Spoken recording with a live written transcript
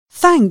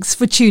Thanks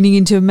for tuning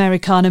into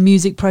Americana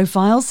Music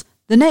Profiles.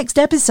 The next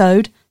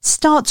episode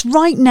starts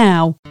right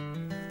now.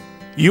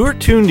 You are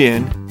tuned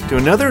in to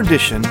another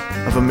edition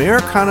of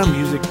Americana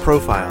Music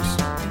Profiles,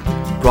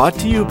 brought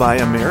to you by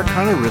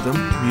Americana Rhythm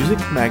Music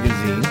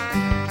Magazine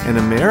and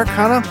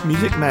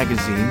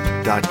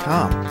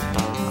AmericanaMusicMagazine.com.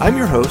 I'm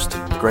your host,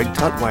 Greg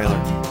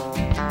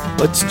Tutwiler.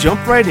 Let's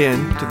jump right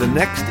in to the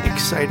next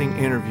exciting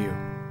interview.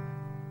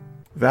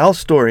 Val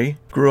Story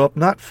grew up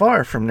not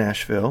far from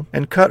Nashville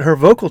and cut her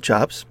vocal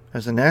chops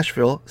as a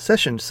Nashville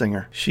session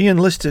singer. She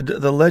enlisted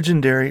the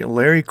legendary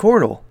Larry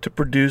Cordell to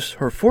produce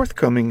her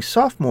forthcoming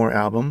sophomore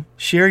album,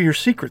 Share Your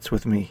Secrets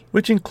With Me,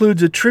 which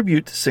includes a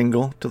tribute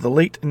single to the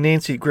late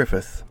Nancy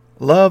Griffith,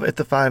 Love at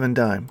the Five and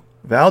Dime.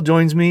 Val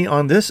joins me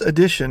on this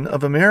edition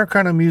of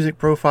Americana Music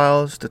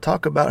Profiles to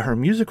talk about her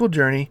musical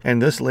journey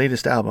and this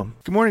latest album.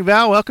 Good morning,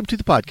 Val. Welcome to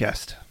the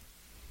podcast.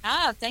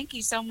 Thank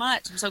you so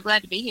much. I'm so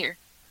glad to be here.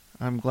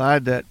 I'm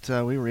glad that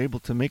we were able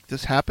to make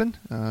this happen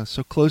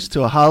so close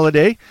to a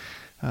holiday.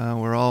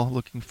 We're all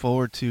looking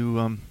forward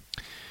to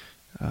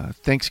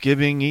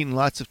Thanksgiving, eating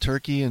lots of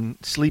turkey and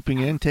sleeping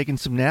in, taking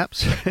some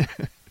naps.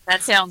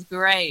 That sounds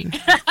great.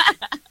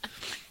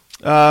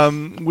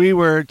 We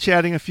were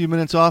chatting a few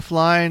minutes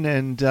offline,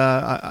 and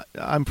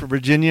I'm from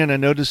Virginia, and I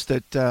noticed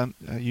that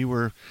you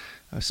were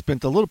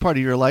spent a little part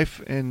of your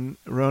life in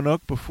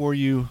Roanoke before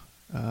you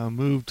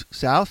moved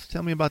south.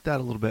 Tell me about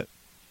that a little bit.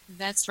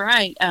 That's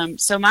right.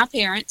 So my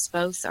parents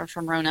both are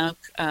from Roanoke.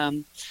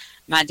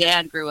 My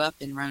dad grew up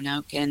in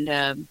Roanoke, and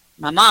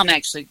my mom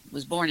actually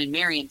was born in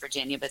Marion,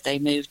 Virginia, but they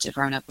moved to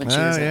Roanoke when she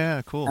was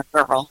a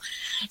girl.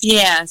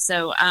 Yeah,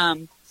 so...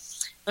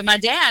 But my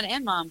dad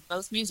and mom,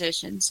 both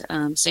musicians,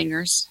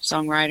 singers,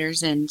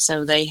 songwriters, and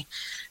so they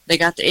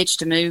got the itch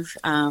to move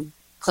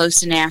close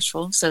to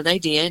Nashville, so they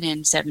did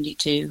in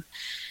 '72,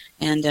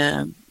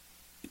 and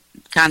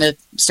kind of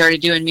started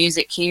doing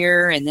music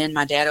here, and then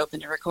my dad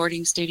opened a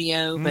recording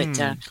studio,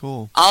 but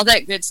cool. All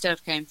that good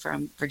stuff came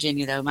from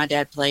Virginia, though. My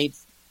dad played,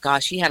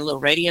 he had a little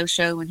radio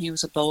show when he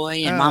was a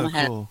boy, and Mama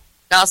had a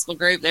gospel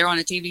group. They were on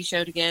a TV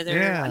show together.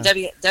 Yeah.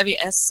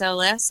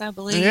 WSLS, I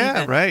believe.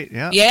 Yeah, right.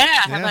 Yeah. Yeah,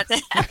 how about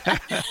that?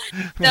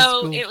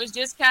 So cool. It was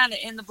just kind of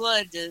in the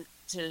blood to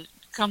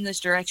come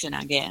this direction,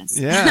 I guess.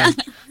 Yeah.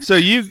 So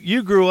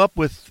you grew up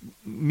with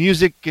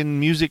music and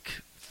music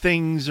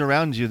things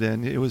around you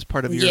then. It was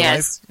part of your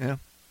life. Yeah.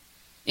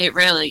 It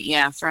really,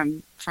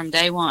 from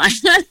day one.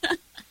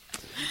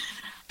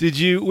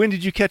 When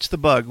did you catch the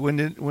bug?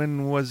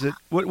 When was it?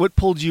 What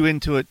pulled you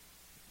into it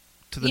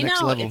to the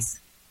next level?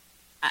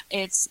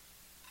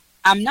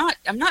 I'm not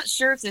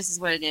sure if this is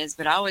what it is,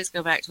 but I always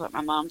go back to what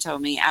my mom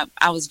told me.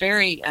 I was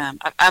very, I'm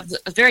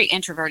a very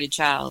introverted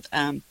child.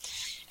 And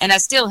I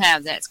still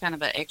have that. It's kind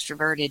of an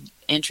extroverted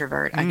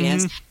introvert, I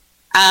guess.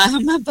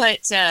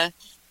 But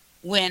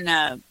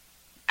when,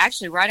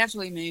 actually right after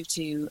we moved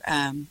to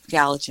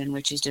Gallatin,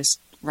 which is just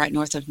right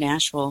north of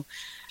Nashville,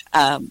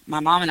 my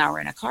mom and I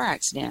were in a car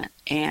accident,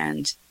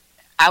 and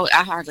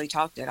I hardly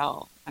talked at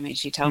all. I mean,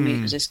 she told me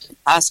it was just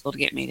impossible to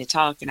get me to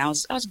talk, and I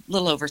was a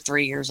little over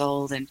 3 years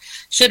old and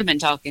should have been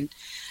talking.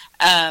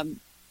 And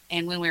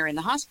when we were in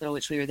the hospital,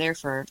 which we were there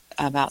for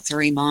about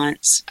 3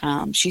 months,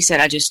 she said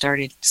I just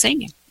started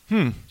singing.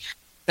 So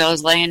I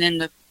was laying in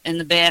the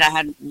bed. I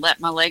had let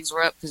my legs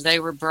were up because they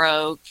were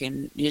broke,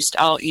 and just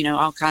all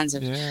kinds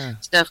of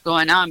stuff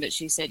going on. But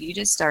she said you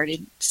just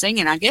started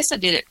singing. I guess I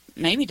did it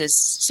maybe to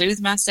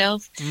soothe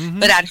myself,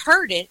 but I'd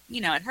heard it.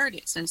 I'd heard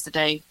it since the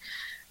day.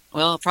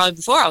 Well, probably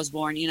before I was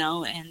born,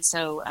 and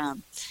so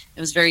it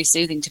was very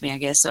soothing to me, I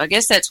guess. So I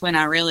guess that's when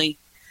I really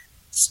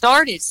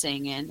started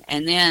singing,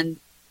 and then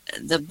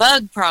the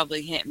bug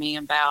probably hit me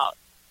about,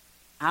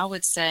 I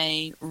would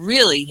say,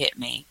 really hit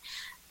me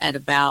at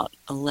about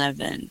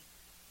 11,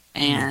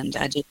 and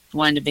I just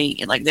wanted to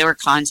be, like, there were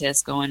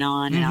contests going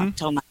on, and I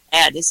told my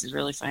dad, this is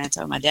really funny, I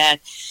told my dad,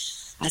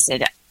 I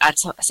said,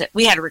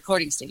 we had a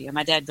recording studio.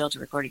 My dad built a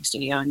recording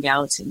studio in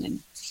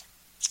Gallatin,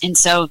 and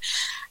so...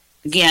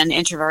 Again,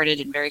 introverted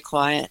and very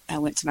quiet. I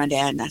went to my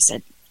dad and I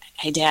said,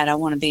 hey, Dad, I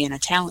want to be in a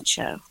talent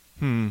show.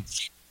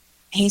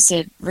 He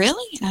said,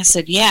 really? And I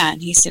said, yeah.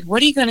 And he said,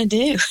 what are you going to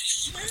do?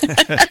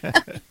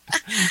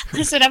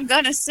 I said, I'm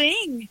going to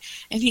sing.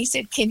 And he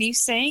said, can you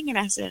sing? And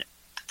I said,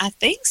 I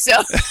think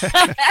so.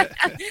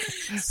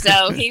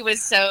 So he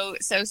was so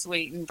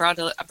sweet and brought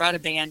a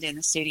band in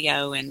the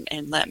studio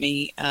and let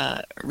me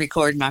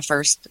record my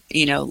first,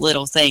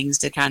 little things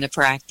to kind of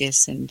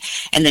practice and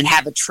then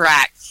have a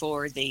track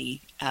for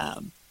the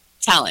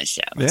talent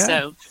show. Yeah.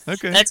 So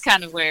that's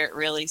kind of where it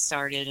really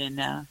started.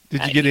 And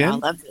did you get in? I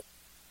loved it.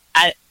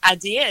 I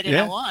did, and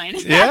I won.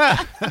 Yeah.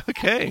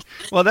 Okay.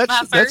 Well,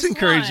 that's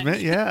encouragement.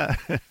 One. Yeah.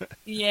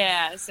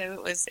 Yeah.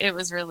 So it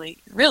was really,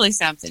 really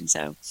something.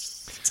 So.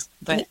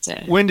 But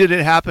when did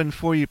it happen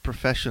for you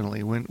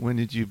professionally? When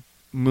did you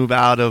move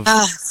out of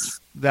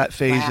that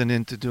phase and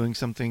into doing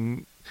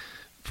something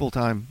full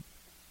time?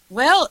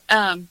 Well,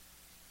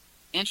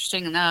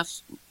 interesting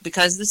enough,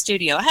 because of the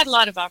studio, I had a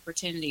lot of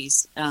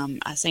opportunities.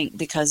 I think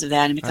because of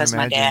that, and because of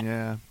my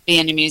dad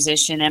being a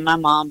musician and my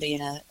mom being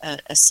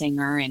a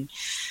singer, and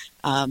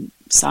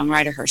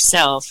songwriter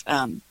herself.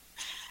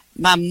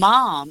 My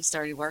mom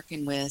started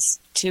working with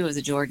two of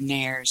the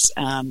Jordanaires,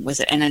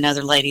 and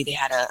another lady. They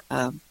had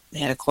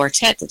a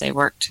quartet that they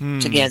worked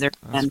together.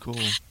 That's cool.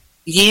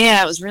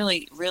 Yeah, it was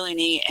really, really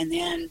neat. And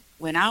then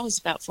when I was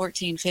about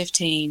 14,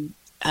 15,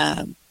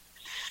 I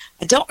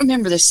don't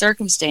remember the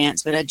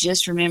circumstance, but I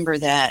just remember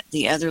that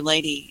the other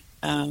lady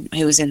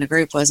who was in the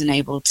group wasn't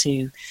able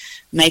to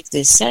make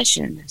this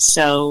session.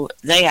 So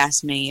they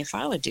asked me if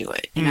I would do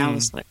it. And I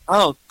was like,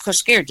 oh, of course,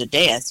 scared to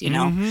death, you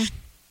know,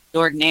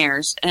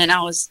 Jordanaires. And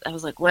I was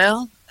like,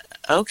 well,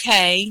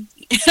 okay,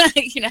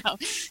 you know.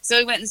 So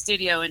we went in the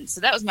studio, and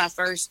so that was my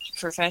first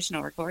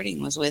professional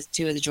recording, was with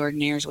two of the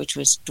Jordanaires, which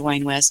was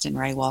Dwayne West and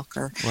Ray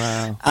Walker.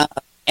 Wow.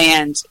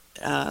 And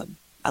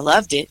I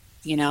loved it,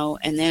 you know.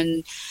 And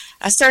then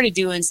I started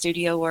doing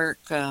studio work.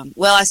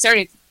 I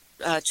started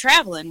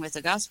traveling with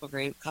a gospel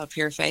group called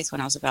Pure Faith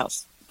when I was about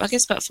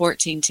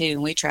 14 too,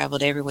 and we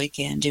traveled every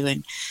weekend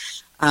doing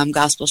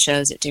gospel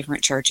shows at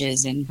different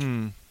churches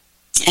and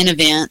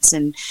events.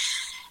 And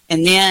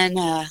then,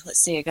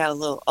 let's see, I got a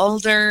little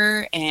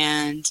older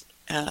and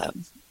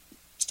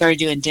started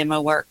doing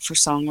demo work for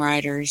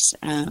songwriters.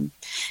 And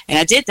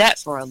I did that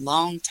for a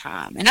long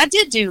time. And I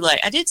did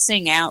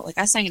sing out. Like,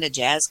 I sang at a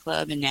jazz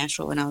club in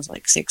Nashville when I was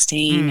like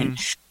 16. And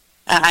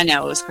I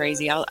know it was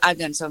crazy. I've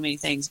done so many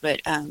things,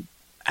 but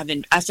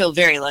I feel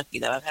very lucky,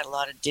 though. I've had a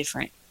lot of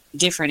different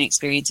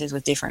experiences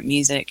with different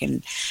music,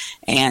 and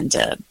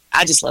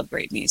I just love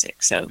great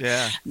music. So,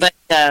 yeah. But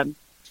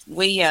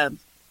we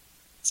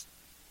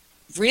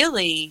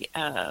really,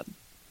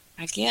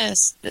 I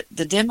guess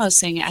the demo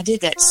singing, I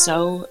did that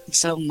so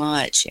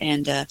much,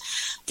 and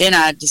then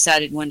I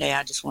decided one day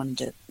I just wanted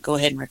to go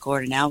ahead and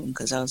record an album,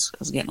 because I was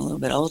getting a little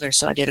bit older.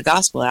 So I did a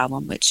gospel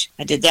album, which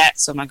I did that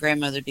so my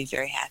grandmother would be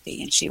very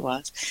happy, and she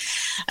was.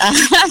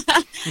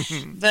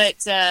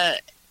 But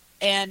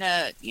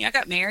you know, I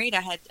got married.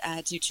 I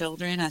had two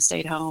children. I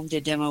stayed home,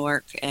 did demo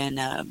work,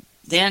 and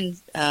then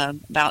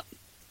about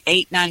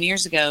 8-9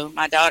 years ago,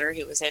 my daughter,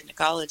 who was heading to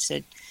college,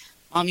 said,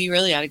 Mom, you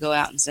really ought to go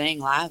out and sing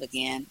live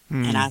again.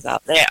 And I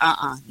thought,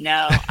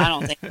 no, I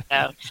don't think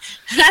so.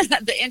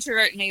 The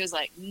introvert in me was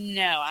like,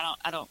 no,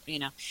 I don't, you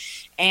know.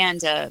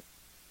 And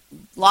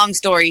long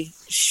story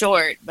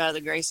short, by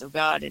the grace of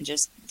God and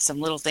just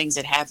some little things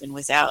that happened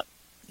without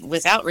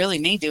really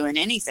me doing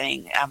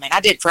anything. I mean,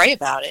 I did pray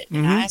about it,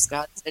 and I asked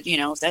God, I said, you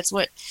know,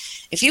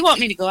 if you want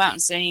me to go out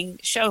and sing,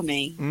 show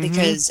me,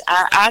 because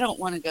I don't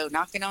want to go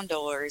knocking on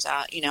doors.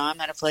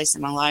 I'm at a place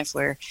in my life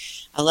where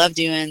I love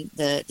doing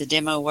the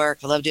demo work.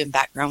 I love doing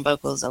background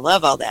vocals. I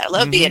love all that. I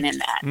love being in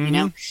that, you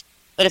know.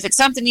 But if it's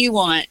something you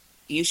want,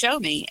 you show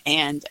me.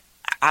 And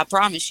I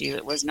promise you,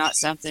 it was not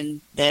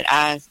something that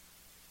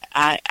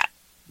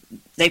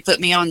they put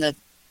me on the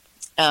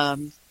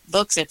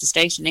books at the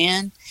station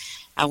inn.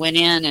 I went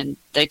in and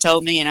they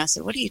told me, and I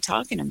said, what are you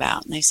talking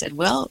about? And they said,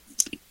 well,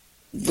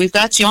 we've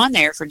got you on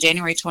there for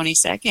January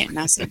 22nd. And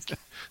I said,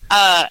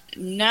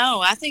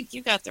 no, I think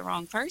you got the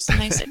wrong person.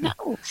 They said,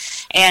 no.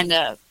 And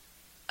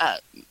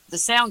the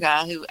sound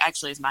guy, who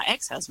actually is my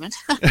ex-husband,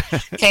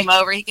 came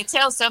over. He could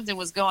tell something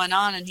was going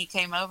on, and he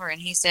came over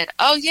and he said,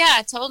 oh, yeah,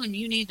 I told him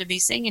you need to be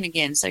singing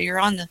again. So you're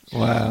on the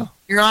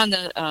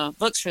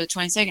books for the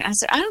 22nd. I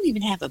said, I don't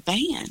even have a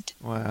band.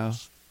 Wow.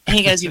 And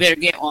he goes, you better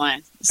get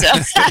one. So,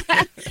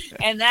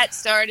 and that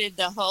started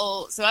the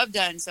whole, so I've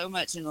done so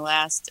much in the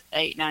last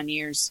 8-9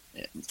 years,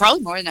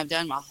 probably more than I've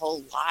done my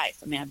whole life.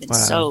 I mean, I've been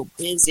so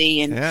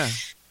busy, and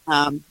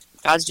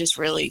God's just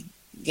really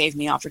gave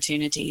me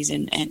opportunities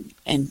and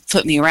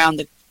put me around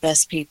the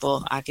best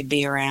people I could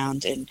be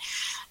around. And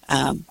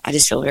I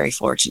just feel very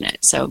fortunate.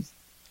 So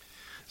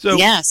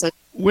yeah. So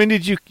when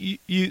did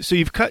so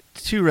you've cut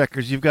 2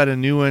 records, you've got a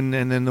new one,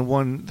 and then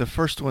the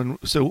first one.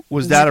 So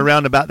was that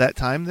around about that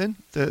time then?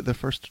 The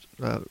first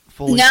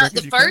full record?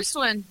 The first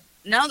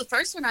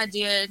one I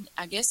did,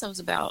 I guess I was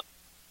about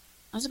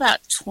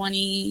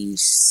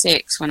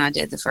 26 when I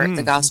did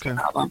the gospel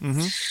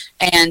album.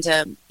 And,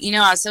 I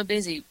was so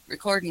busy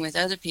recording with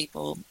other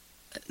people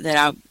that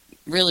I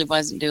really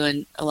wasn't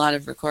doing a lot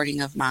of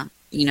recording of my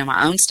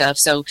own stuff.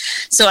 So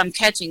I'm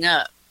catching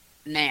up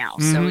now.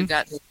 So we've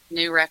got the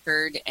new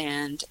record,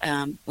 and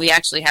we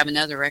actually have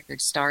another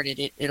record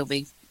started. It'll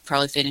be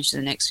probably finished in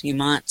the next few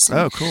months.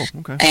 Oh, cool.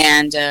 Okay.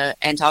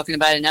 And talking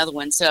about another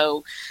one.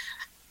 So,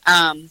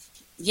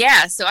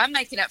 so I'm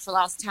making up for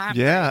lost time.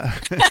 Yeah.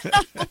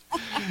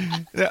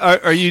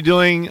 Are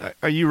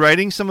you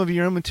writing some of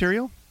your own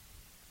material?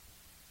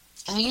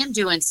 I am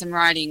doing some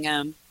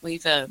writing.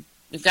 We've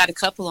got a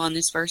couple on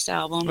this first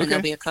album, and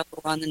there'll be a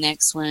couple on the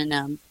next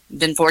one.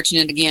 Been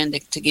fortunate again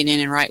to get in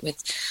and write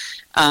with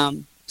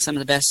some of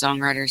the best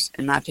songwriters,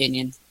 in my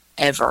opinion,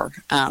 ever.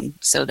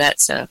 So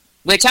that's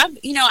which I've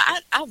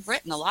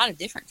written a lot of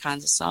different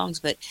kinds of songs,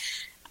 but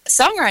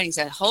songwriting's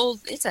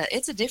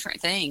it's a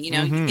different thing.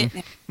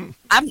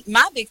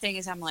 My big thing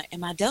is, I'm like,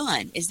 am I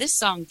done? Is this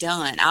song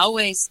done? I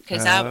always,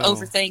 because I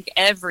overthink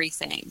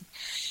everything.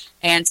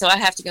 And so I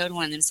have to go to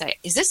one of them and say,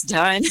 "Is this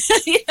done?"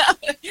 You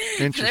know?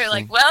 And they're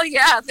like, "Well,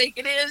 yeah, I think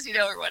it is," you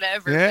know, or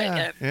whatever.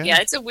 Yeah, but, yeah,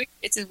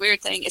 it's a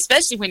weird thing,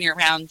 especially when you're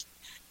around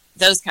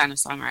those kind of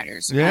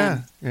songwriters.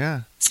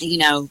 Yeah, you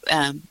know,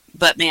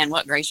 but man,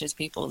 what gracious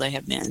people they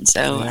have been.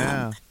 So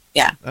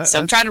so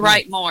I'm trying to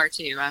write more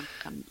too.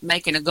 I'm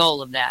making a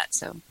goal of that.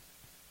 So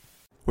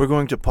we're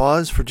going to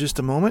pause for just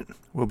a moment.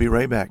 We'll be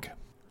right back.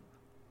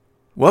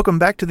 Welcome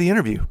back to the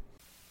interview.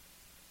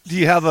 Do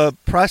you have a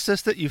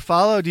process that you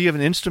follow? Do you have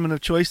an instrument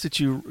of choice that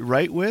you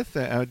write with?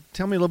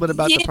 Tell me a little bit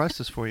about the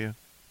process for you.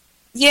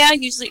 Yeah,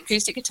 usually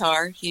acoustic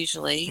guitar,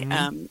 usually.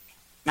 Mm-hmm.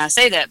 I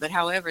say that, but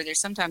however, there's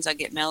sometimes I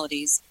get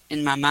melodies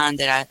in my mind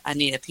that I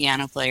need a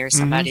piano player,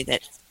 somebody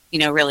that, you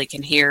know, really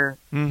can hear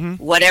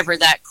whatever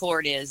that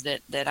chord is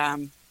that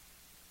I'm,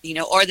 you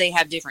know, or they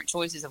have different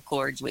choices of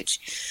chords,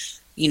 which,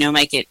 you know,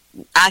 make it,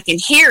 I can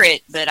hear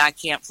it, but I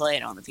can't play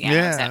it on the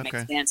piano, if that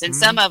makes sense. And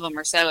some of them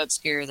are so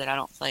obscure that I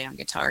don't play on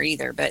guitar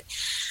either. But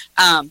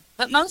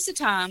most of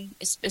the time,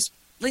 it's, at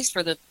least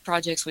for the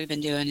projects we've been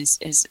doing,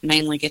 is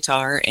mainly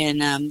guitar.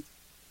 And,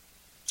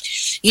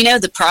 you know,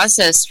 the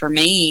process for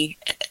me,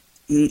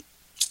 a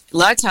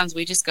lot of times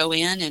we just go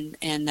in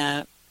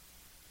and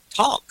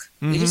talk.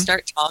 We just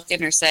start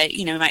talking, or say,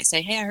 you know, we might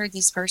say, "Hey, I heard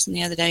this person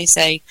the other day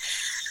say,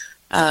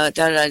 da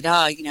da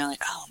da," you know,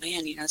 like, "Oh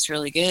man, you know, it's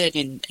really good."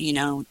 And, you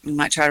know, we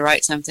might try to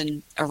write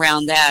something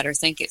around that, or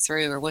think it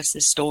through, or what's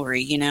the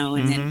story, you know,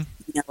 and then,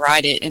 you know,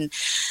 write it.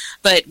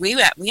 But we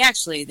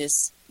actually,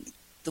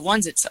 the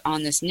ones that's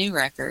on this new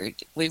record,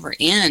 we were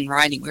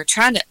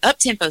trying to,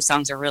 up-tempo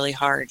songs are really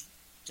hard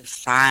to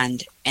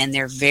find, and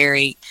they're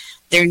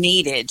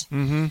needed.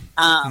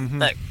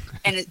 But,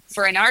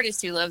 for an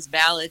artist who loves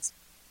ballads,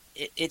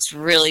 it's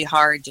really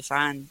hard to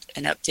find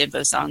an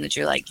up-tempo song that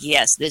you're like,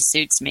 yes, this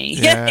suits me.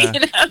 You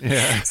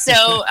know?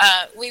 So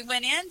we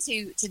went in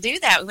to do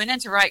that. We went in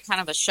to write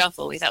kind of a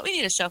shuffle. We thought we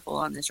need a shuffle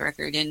on this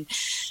record. And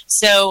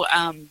so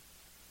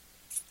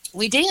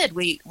we did.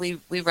 We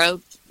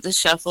wrote the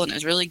shuffle, and it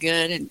was really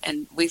good.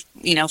 And we,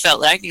 you know, felt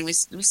like, and we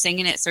were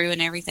singing it through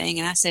and everything.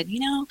 And I said,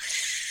 you know,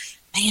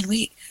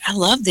 man, I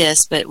love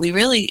this, but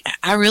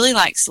I really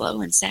like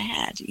slow and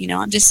sad. You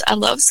know, I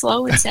love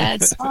slow and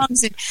sad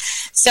songs. And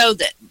so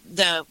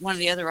one of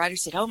the other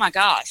writers said, "Oh my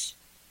gosh,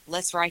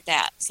 let's write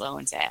that, slow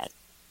and sad."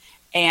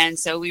 And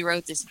so we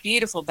wrote this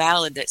beautiful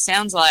ballad that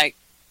sounds like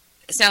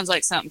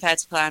something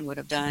Patsy Cline would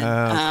have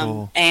done.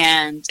 Cool.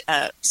 And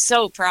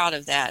so proud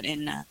of that.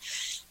 And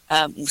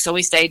so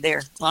we stayed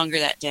there longer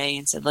that day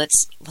and said,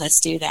 let's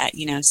do that,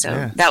 you know.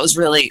 So that was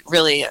really,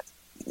 really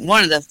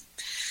one of the,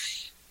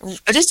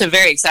 just a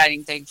very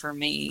exciting thing for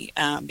me,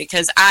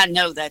 because I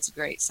know that's a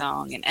great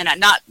song,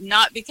 and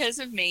not because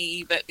of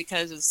me, but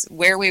because of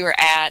where we were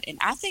at. And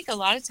I think a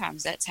lot of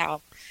times that's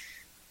how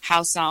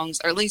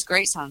songs, or at least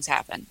great songs,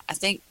 happen. I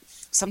think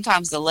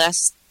sometimes the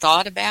less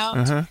thought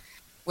about,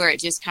 where it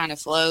just kind of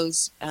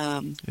flows,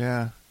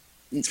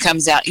 it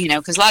comes out, you know,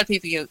 because a lot of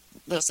people,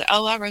 they'll say,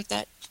 "Oh, I wrote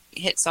that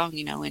hit song,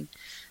 you know, in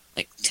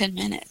like 10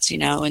 minutes, you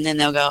know," and then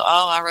they'll go,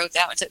 "Oh, I wrote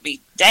that one. It took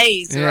me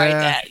days to write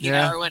that, you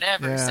know, or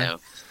whatever." So.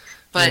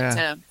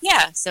 But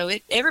so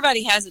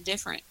everybody has a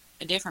different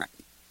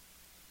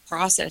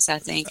process, I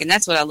think, and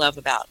that's what I love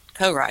about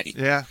co-writing.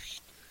 Yeah,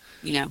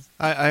 you know,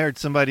 I heard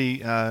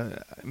somebody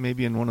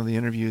maybe in one of the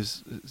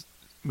interviews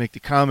make the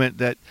comment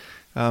that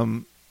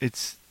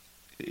it's,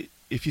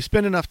 if you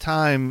spend enough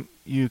time,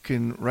 you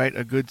can write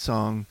a good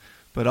song,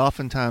 but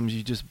oftentimes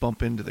you just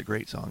bump into the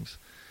great songs.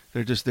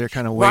 They're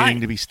kind of waiting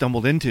to be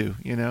stumbled into,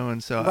 you know,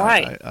 and so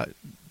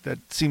that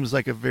seems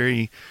like a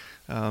very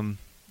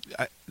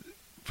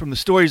from the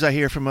stories I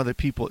hear from other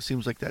people, it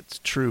seems like that's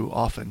true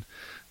often.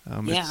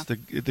 It's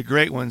the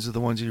great ones are the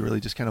ones you really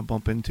just kind of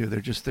bump into.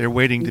 They're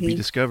waiting to be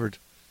discovered.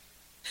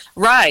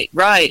 Right.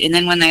 And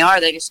then when they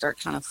are, they just start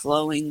kind of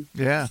flowing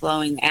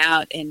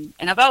out. And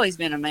I've always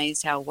been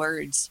amazed how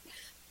words,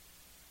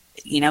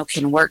 you know,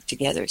 can work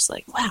together. It's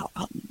like, wow,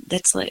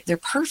 that's like, they're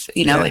perfect.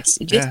 You know, it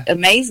just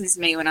amazes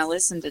me when I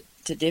listen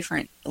to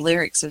different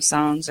lyrics of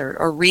songs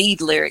or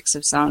read lyrics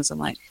of songs. I'm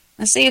like,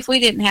 now, see, if we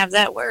didn't have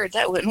that word,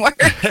 that wouldn't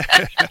work.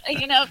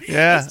 You know,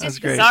 it's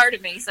just bizarre to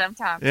me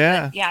sometimes.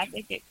 But I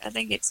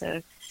think it's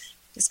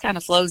just kind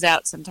of flows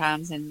out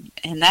sometimes, and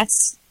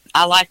that's,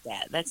 I like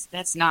that.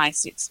 That's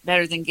nice. It's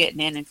better than getting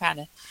in and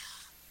kind of,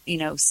 you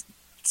know,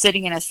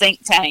 sitting in a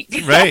think tank.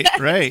 Right.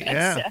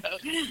 Yeah.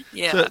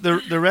 So, So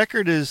the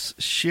record is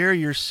 "Share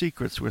Your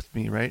Secrets with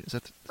Me," right? Is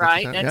that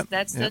right?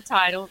 That's the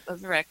title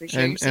of the record.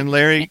 And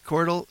Larry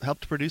Cordle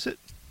helped produce it.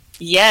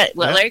 Yeah,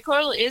 well, Larry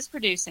Cordle is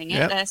producing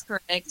it. That's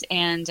correct.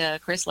 And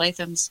Chris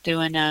Latham's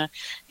doing,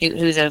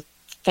 who's a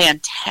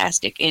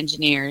fantastic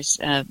engineer.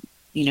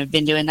 You know,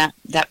 been doing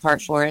that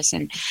part for us,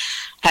 and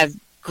have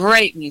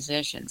great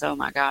musicians. Oh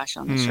my gosh,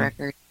 on this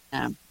record,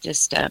 I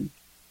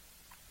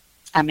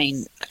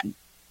mean,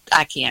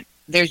 I can't.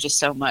 There's just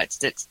so much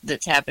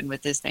that's happened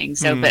with this thing.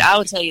 So, but I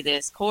will tell you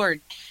this: Chord,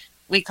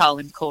 we call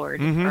him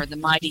Chord, or the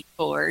Mighty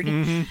Chord.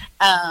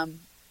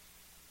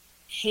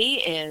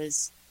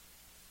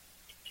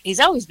 He's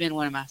always been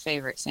one of my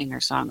favorite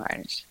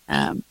singer-songwriters.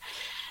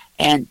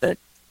 But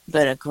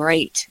but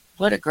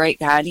what a great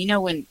guy. And, you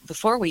know,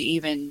 before we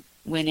even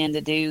went in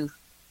to do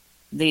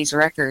these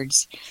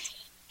records,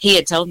 he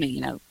had told me,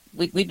 you know,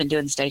 we've been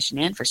doing the Station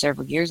Inn for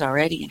several years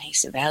already, and he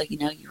said, Val, you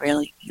know, you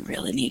really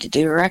need to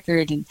do a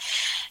record. And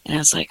I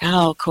was like,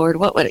 oh, Cord,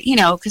 what would, you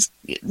know, because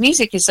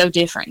music is so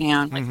different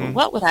now. I'm like, well,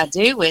 what would I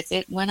do with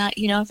it when I,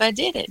 you know, if I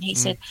did it? And he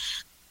said,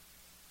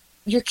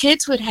 your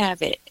kids would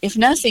have it. If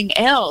nothing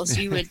else,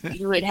 you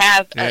would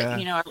have,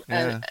 you know,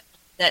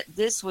 that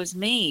this was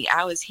me.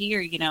 I was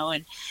here, you know,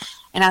 and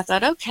I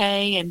thought,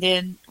 okay. And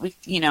then we,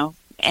 you know,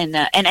 and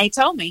he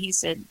told me, he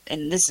said,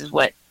 and this is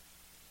what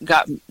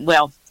got,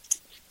 well,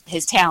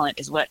 his talent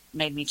is what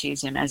made me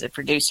choose him as a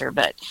producer,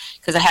 but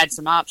because I had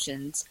some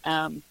options.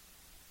 But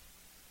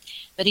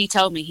he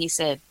told me, he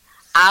said,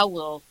 I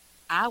will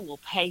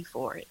pay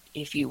for it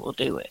if you will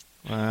do it.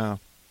 Wow.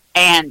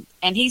 And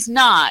he's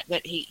not,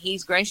 but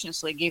he's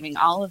graciously giving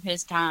all of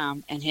his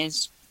time and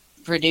his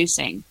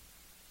producing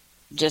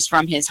just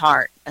from his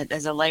heart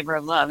as a labor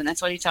of love. And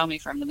that's what he told me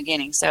from the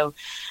beginning. So,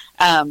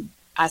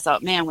 I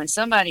thought, man, when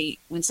somebody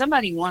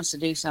wants to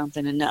do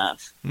something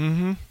enough,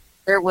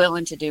 they're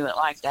willing to do it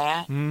like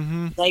that.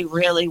 They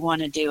really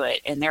want to do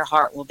it, and their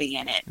heart will be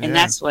in it. And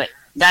that's what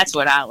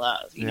I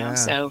love, you know?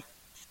 So,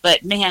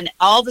 but man,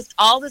 all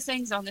the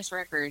things on this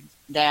record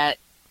that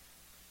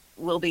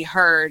will be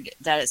heard,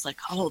 that it's like,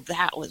 oh,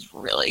 that was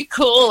really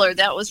cool, or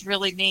that was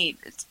really neat.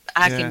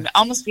 I can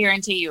almost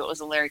guarantee you it was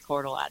a Larry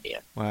Cordle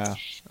idea. Wow.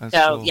 That's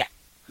so cool.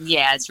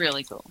 yeah, it's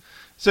really cool.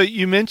 So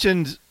you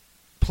mentioned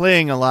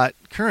playing a lot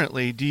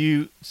currently.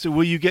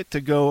 Will you get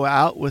to go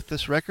out with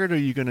this record? Are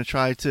you going to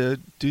try to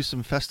do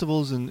some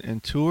festivals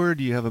and tour?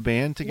 Do you have a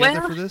band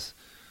together for this?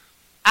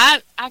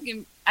 I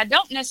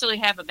don't necessarily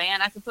have a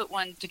band. I can put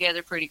one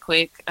together pretty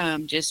quick,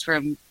 just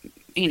from,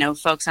 you know,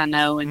 folks I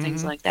know and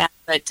things like that.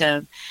 But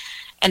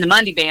and the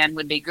Monday band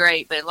would be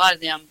great, but a lot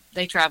of them,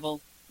 they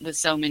travel with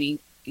so many,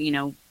 you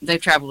know,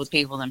 they've traveled with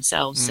people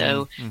themselves.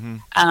 So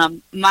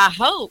my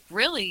hope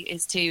really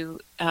is to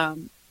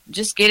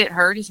just get it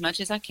heard as much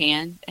as I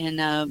can,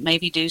 and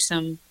maybe do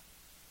some.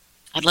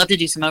 I'd love to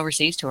do some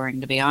overseas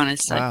touring, to be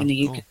honest, like in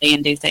the UK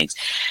and do things.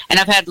 And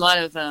I've had a lot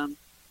of,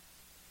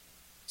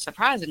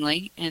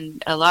 surprisingly,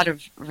 and a lot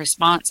of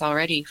response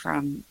already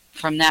from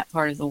that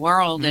part of the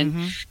world.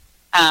 And,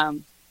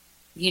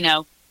 you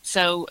know,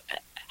 so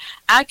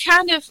I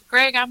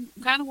Greg, I'm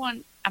kind of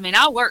one, I mean,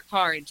 I'll work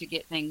hard to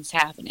get things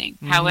happening.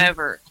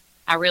 However,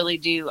 I really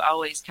do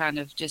always kind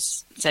of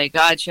just say,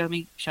 God, show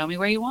me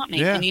where you want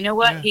me. And you know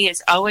what? He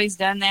has always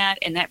done that.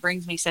 And that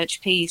brings me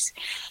such peace,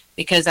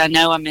 because I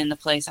know I'm in the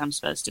place I'm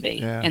supposed to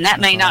be. And that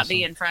may not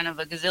be in front of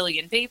a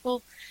gazillion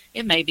people.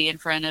 It may be in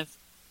front of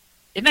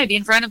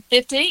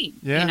 15,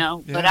 you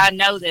know, but I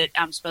know that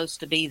I'm supposed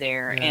to be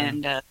there.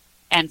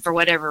 And for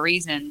whatever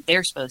reason,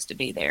 they're supposed to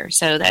be there.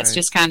 So that's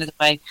just kind of the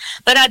way.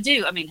 But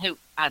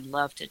I'd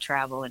love to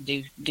travel and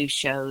do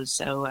shows.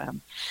 So,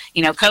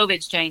 you know,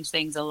 COVID's changed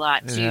things a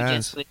lot too,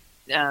 just with,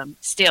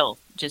 still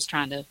just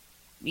trying to,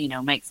 you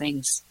know, make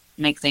things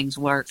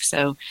work.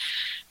 So,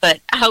 but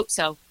I hope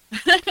so.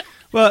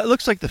 Well, it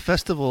looks like the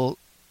festival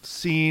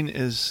scene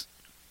is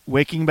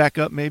waking back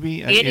up.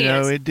 Maybe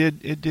it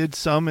did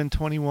some in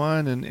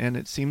 21, and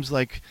it seems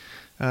like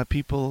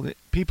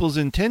people's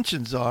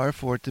intentions are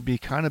for it to be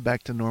kind of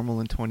back to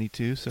normal in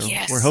 22. So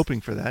we're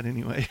hoping for that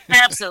anyway.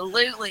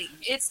 Absolutely,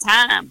 it's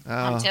time.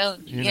 I'm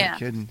telling you. You're not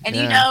kidding. And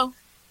you know,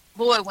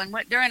 boy,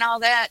 during all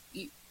that,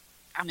 I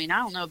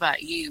don't know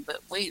about you, but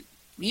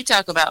you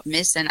talk about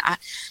missing.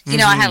 You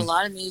know, I had a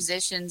lot of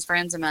musicians,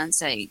 friends of mine,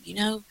 say, you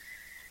know,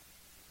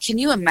 can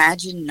you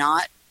imagine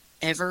not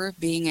ever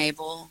being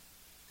able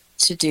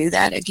to do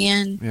that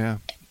again? Yeah.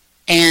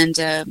 And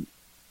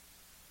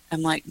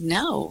I'm like,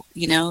 no,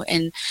 you know,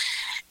 and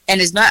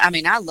as much,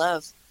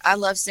 I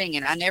love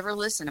singing. I never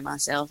listen to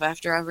myself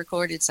after I've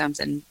recorded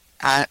something.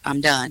 I'm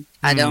done.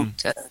 I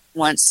don't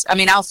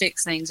I'll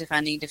fix things if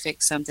I need to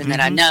fix something that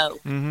I know,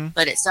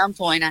 but at some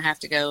point I have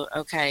to go,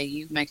 okay,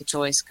 you make a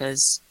choice,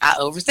 because I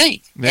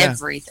overthink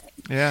everything.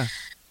 Yeah.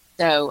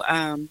 So,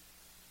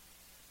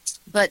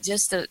 but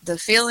just the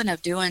feeling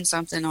of doing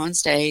something on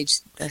stage,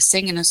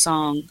 singing a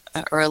song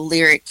or a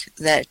lyric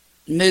that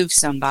moves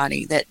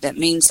somebody, that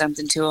means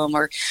something to them,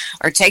 or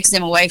takes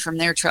them away from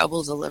their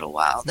troubles a little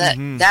while.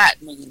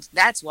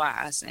 That's why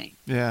I sing.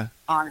 Yeah.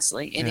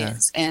 Honestly, it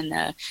is.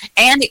 And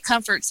it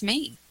comforts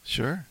me.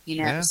 Sure.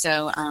 You know,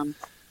 so,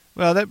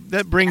 well,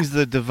 that brings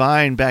the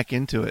divine back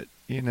into it,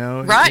 you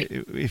know, right.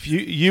 If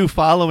you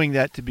following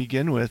that to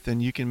begin with,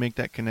 and you can make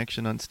that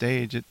connection on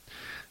stage,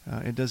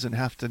 it doesn't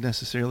have to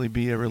necessarily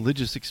be a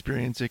religious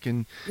experience. It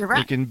can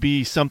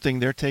be something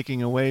they're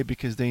taking away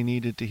because they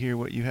needed to hear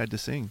what you had to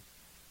sing.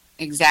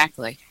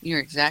 Exactly. You're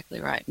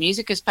exactly right.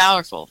 Music is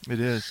powerful. It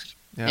is.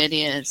 Yep. It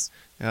is.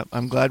 Yep.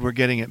 I'm glad we're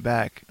getting it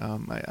back.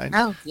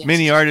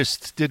 Many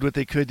artists did what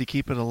they could to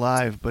keep it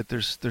alive, but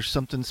there's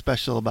something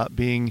special about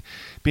being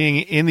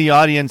in the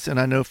audience, and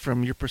I know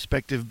from your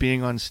perspective,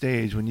 being on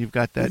stage, when you've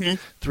got that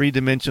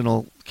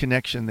three-dimensional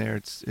connection there,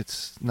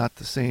 it's not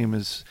the same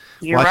as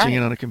watching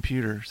it on a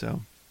computer.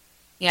 So.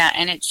 Yeah,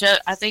 and it showed.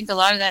 I think a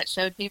lot of that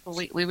showed people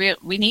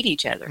we need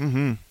each other.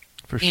 Mm-hmm.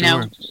 For sure. You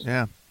know?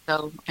 Yeah.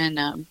 So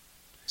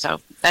so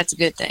that's a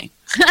good thing.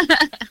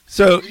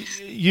 So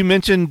you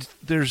mentioned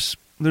there's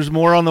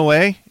more on the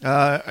way.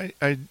 Yeah.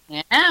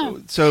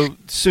 So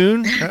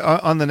soon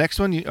on the next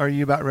one, are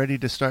you about ready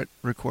to start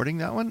recording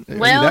that one? Are you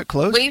that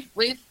close? We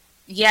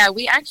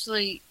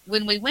actually,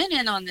 when we went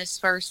in on this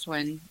first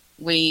one,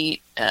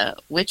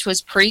 which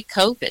was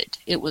pre-COVID,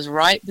 it was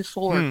right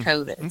before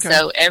COVID, okay.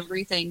 So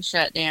everything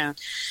shut down.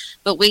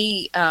 But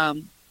we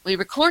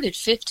recorded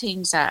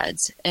 15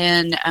 sides,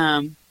 and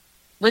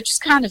which is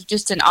kind of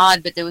just an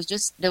odd. But there were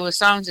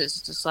songs that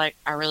was just like,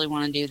 I really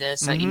want to do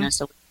this,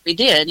 so we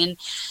did, and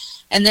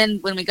then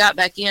when we got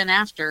back in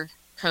after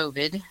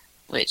COVID,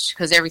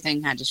 because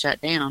everything had to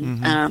shut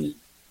down,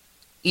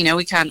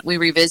 we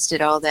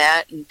revisited all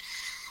that,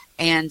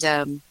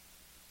 and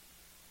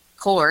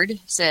Cord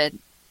said,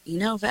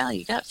 Val,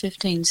 you got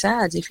 15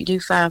 sides. If you do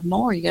 5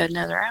 more, you got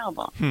another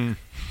album.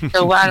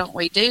 So why don't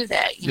we do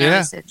that?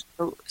 I said,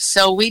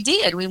 so we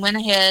did. We went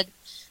ahead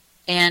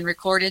and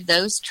recorded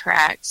those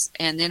tracks,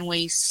 and then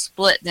we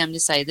split them to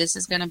say, this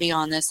is going to be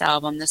on this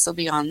album, this will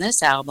be on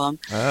this album.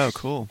 Oh,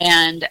 cool.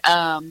 And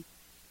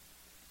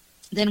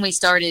then we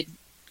started,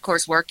 of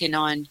course, working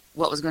on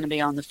what was going to be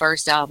on the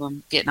first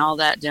album, getting all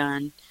that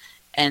done,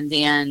 and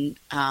then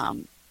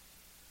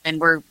and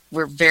we're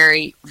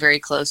very, very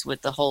close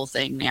with the whole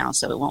thing now,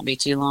 so it won't be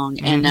too long.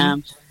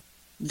 And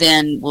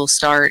then we'll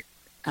start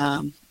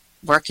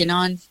working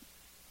on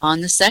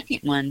the second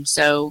one.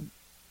 So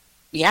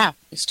yeah,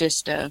 it's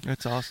just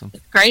that's awesome.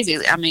 It's crazy.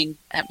 I mean,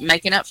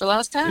 making up for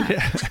lost time.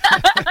 Yeah.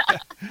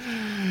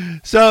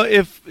 So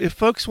if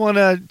folks want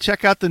to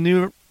check out the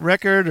new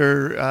record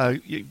or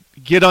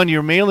get on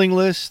your mailing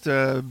list,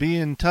 be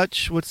in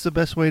touch, what's the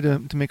best way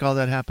to make all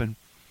that happen?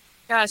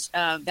 Gosh,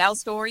 Val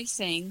Story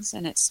Sings,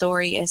 and it's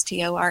Story,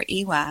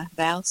 Storey,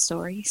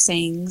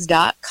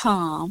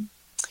 valstorysings.com,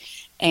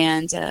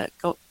 and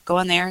go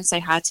on there and say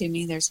hi to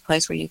me. There's a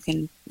place where you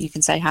can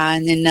say hi,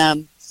 and then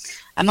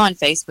I'm on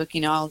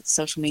Facebook, all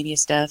social media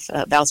stuff.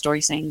 Val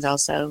Story Sings,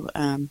 also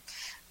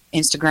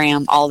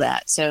Instagram, all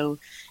that. So,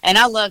 and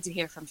I love to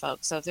hear from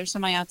folks. So if there's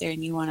somebody out there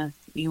and you wanna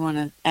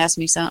ask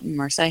me something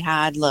or say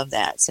hi, I'd love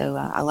that. So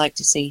I like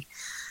to see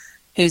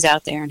who's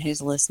out there and who's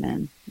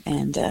listening,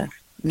 and it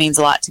means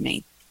a lot to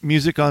me.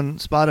 Music on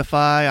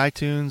Spotify,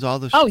 iTunes, all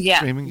the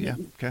streaming. Yeah.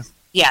 Okay.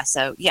 Yeah.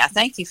 So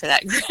thank you for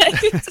that,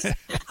 Greg.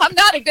 I'm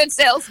not a good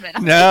salesman.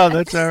 No,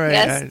 that's all right.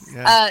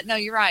 Yes. No,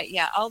 you're right.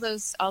 Yeah. All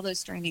those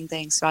streaming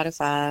things,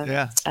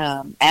 Spotify,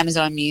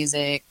 Amazon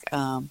Music.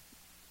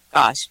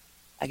 Gosh,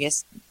 I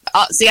guess.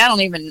 See, I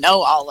don't even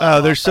know all of them.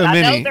 Oh, there's so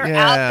many. I know they're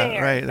out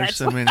there. Right. There's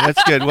so many.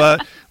 That's good. Well,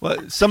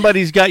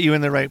 somebody's got you in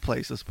the right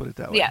place. Let's put it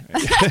that way. Yeah.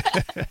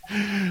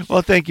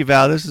 Well, thank you,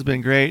 Val. This has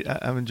been great.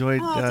 I've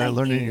enjoyed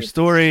learning your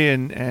story,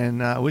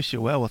 and I wish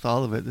you well with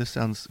all of it. This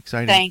sounds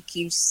exciting. Thank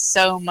you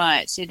so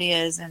much. It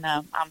is, and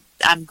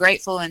I'm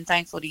grateful and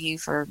thankful to you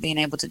for being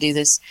able to do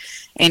this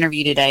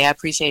interview today. I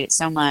appreciate it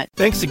so much.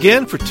 Thanks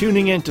again for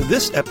tuning in to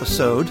this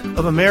episode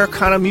of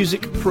Americana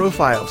Music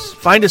Profiles.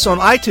 Find us on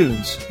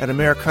iTunes at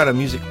Americana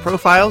Music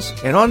Profiles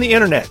and on the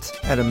internet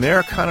at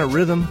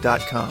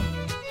AmericanaRhythm.com.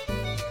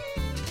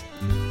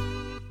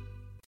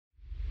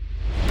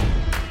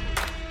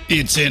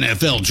 It's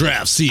NFL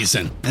draft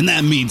season, and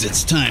that means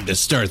it's time to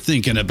start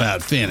thinking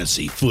about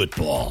fantasy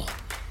football.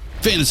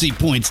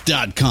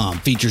 FantasyPoints.com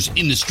features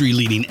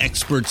industry-leading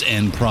experts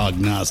and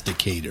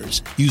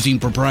prognosticators using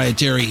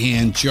proprietary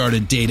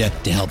hand-charted data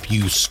to help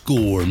you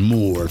score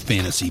more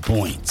fantasy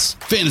points.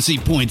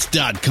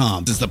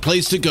 FantasyPoints.com is the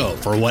place to go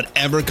for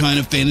whatever kind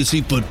of fantasy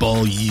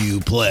football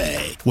you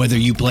play. Whether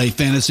you play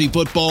fantasy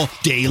football,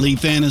 daily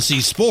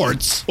fantasy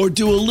sports, or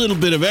do a little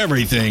bit of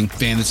everything,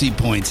 Fantasy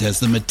Points has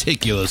the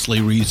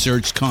meticulously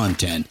researched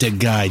content to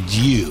guide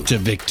you to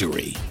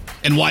victory.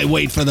 And why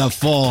wait for the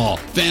fall?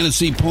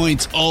 Fantasy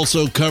Points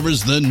also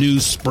covers the new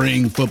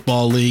spring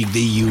football league,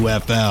 the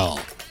UFL.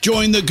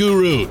 Join the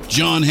guru,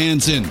 John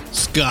Hansen,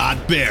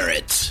 Scott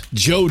Barrett,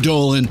 Joe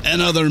Dolan,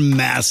 and other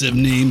massive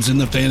names in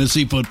the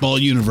fantasy football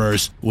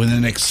universe with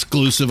an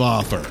exclusive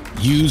offer.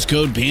 Use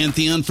code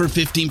Pantheon for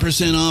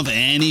 15% off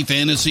any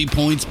Fantasy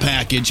Points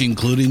package,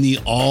 including the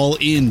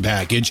all-in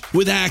package,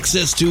 with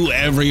access to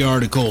every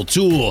article,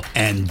 tool,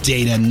 and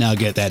data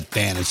nugget that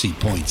Fantasy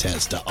Points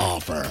has to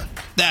offer.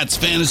 That's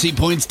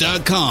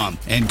FantasyPoints.com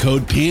and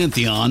code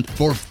Pantheon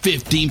for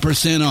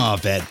 15%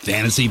 off at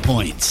Fantasy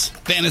Points.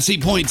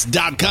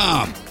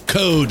 FantasyPoints.com,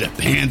 code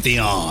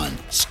Pantheon.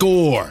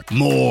 Score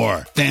more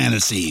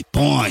fantasy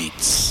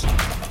points.